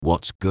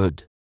What's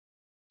good?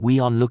 We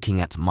are looking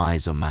at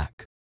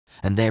MizOrMac,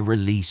 and their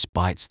release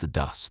bites the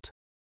dust.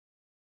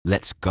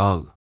 Let's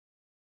go.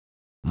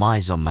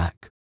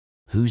 MizOrMac,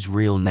 whose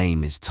real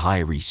name is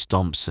Tyrese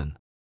Thompson,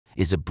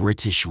 is a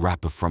British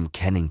rapper from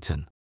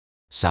Kennington,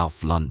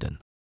 South London.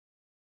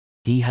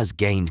 He has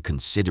gained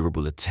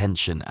considerable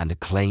attention and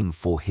acclaim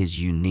for his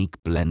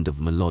unique blend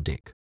of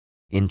melodic,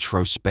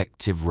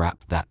 introspective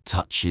rap that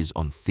touches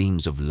on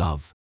themes of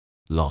love,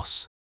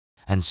 loss,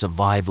 and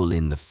survival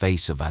in the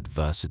face of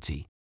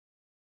adversity.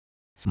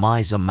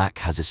 MizOrMac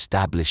has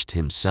established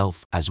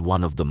himself as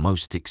one of the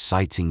most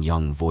exciting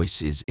young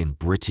voices in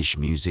British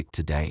music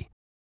today,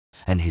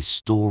 and his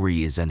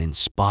story is an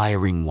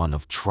inspiring one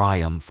of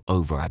triumph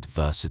over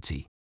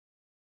adversity.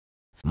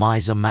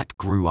 MizOrMac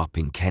grew up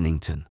in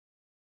Kennington,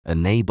 a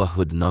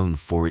neighborhood known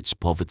for its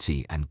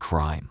poverty and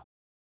crime.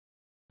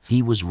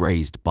 He was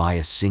raised by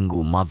a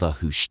single mother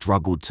who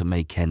struggled to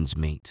make ends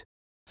meet,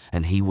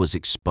 and he was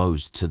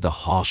exposed to the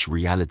harsh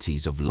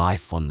realities of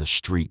life on the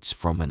streets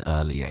from an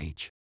early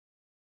age.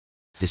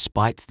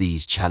 Despite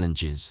these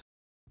challenges,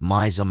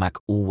 MizOrMac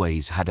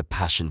always had a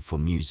passion for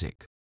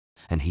music,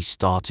 and he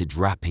started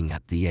rapping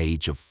at the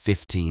age of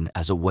 15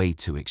 as a way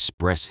to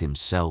express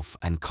himself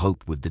and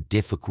cope with the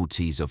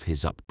difficulties of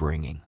his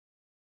upbringing.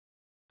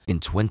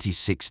 In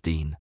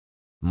 2016,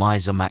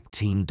 MizOrMac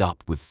teamed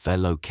up with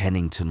fellow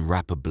Kennington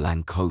rapper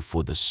Blanco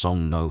for the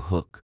song No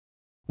Hook,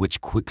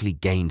 which quickly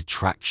gained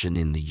traction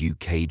in the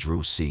UK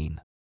drill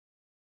scene.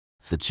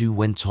 The two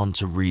went on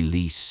to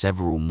release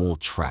several more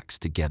tracks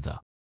together,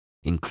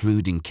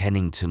 including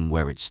Kennington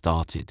Where It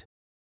Started,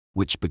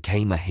 which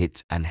became a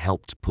hit and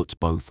helped put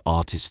both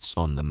artists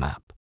on the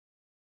map.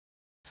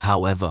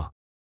 However,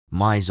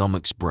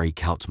 MizOrMac's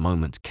breakout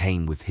moment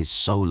came with his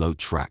solo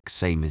track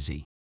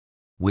Sensei,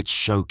 which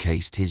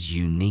showcased his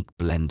unique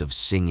blend of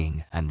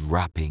singing and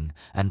rapping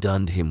and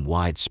earned him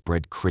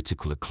widespread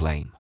critical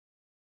acclaim.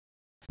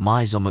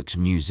 MizOrMac's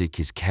music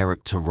is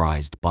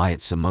characterized by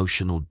its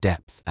emotional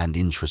depth and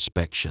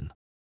introspection.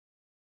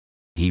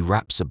 He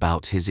raps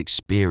about his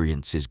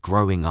experiences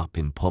growing up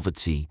in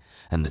poverty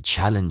and the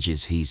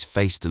challenges he's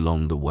faced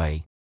along the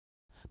way,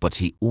 but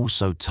he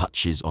also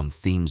touches on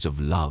themes of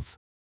love,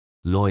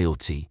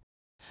 loyalty,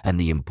 and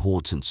the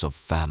importance of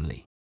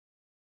family.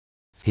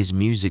 His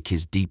music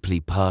is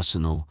deeply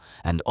personal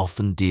and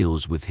often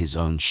deals with his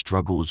own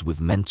struggles with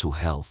mental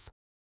health,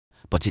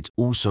 but it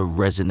also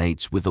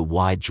resonates with a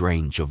wide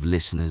range of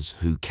listeners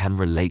who can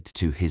relate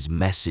to his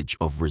message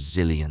of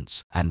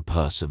resilience and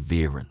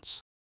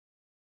perseverance.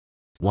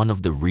 One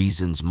of the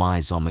reasons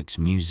MizOrMac's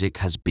music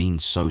has been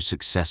so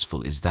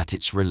successful is that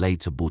it's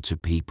relatable to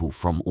people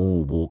from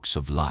all walks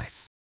of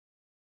life.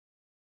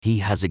 He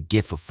has a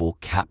gift for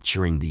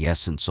capturing the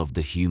essence of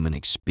the human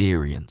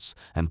experience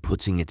and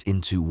putting it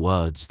into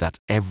words that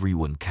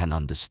everyone can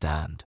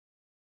understand.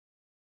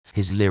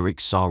 His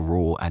lyrics are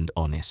raw and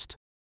honest,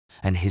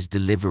 and his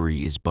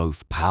delivery is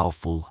both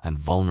powerful and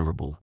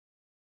vulnerable,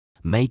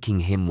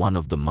 making him one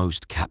of the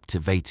most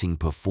captivating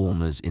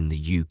performers in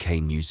the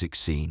UK music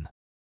scene.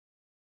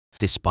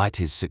 Despite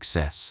his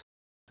success,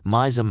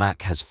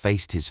 MizOrMac has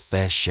faced his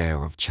fair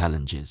share of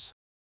challenges.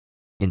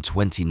 In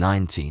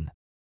 2019,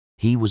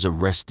 he was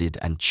arrested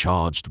and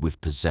charged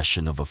with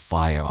possession of a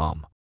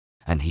firearm,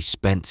 and he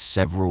spent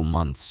several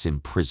months in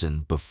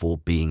prison before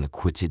being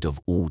acquitted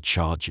of all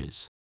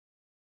charges.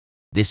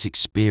 This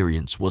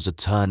experience was a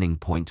turning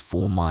point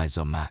for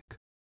MizOrMac,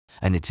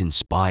 and it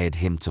inspired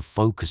him to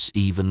focus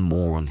even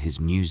more on his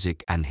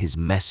music and his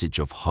message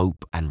of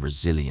hope and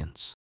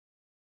resilience.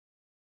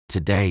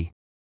 Today,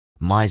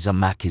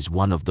 MizOrMac is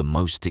one of the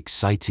most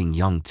exciting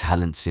young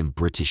talents in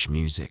British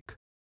music.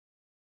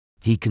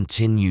 He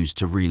continues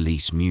to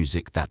release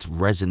music that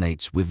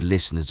resonates with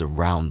listeners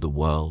around the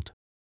world,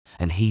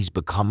 and he's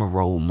become a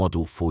role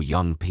model for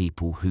young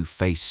people who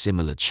face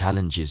similar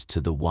challenges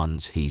to the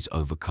ones he's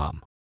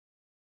overcome.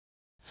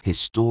 His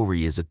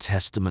story is a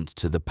testament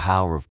to the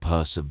power of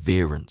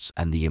perseverance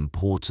and the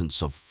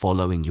importance of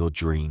following your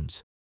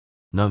dreams,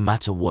 no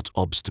matter what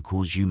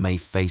obstacles you may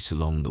face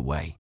along the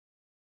way.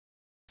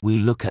 We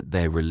look at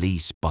their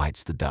release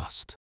bites the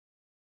dust.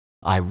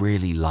 I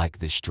really like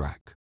this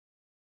track.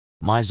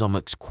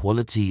 MizOrMac's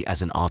quality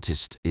as an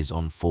artist is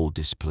on full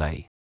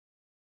display.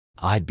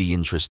 I'd be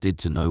interested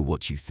to know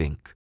what you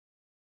think.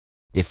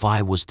 If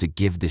I was to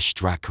give this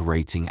track a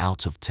rating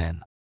out of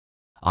 10,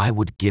 I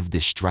would give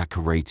this track a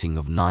rating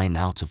of 9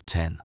 out of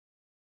 10,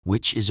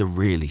 which is a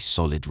really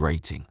solid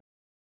rating.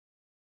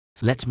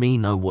 Let me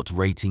know what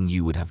rating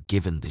you would have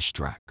given this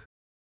track.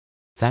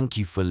 Thank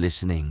you for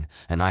listening,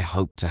 and I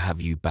hope to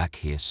have you back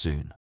here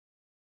soon.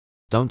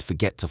 Don't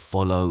forget to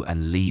follow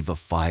and leave a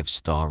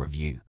 5-star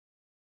review.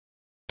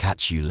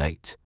 Catch you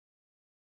late.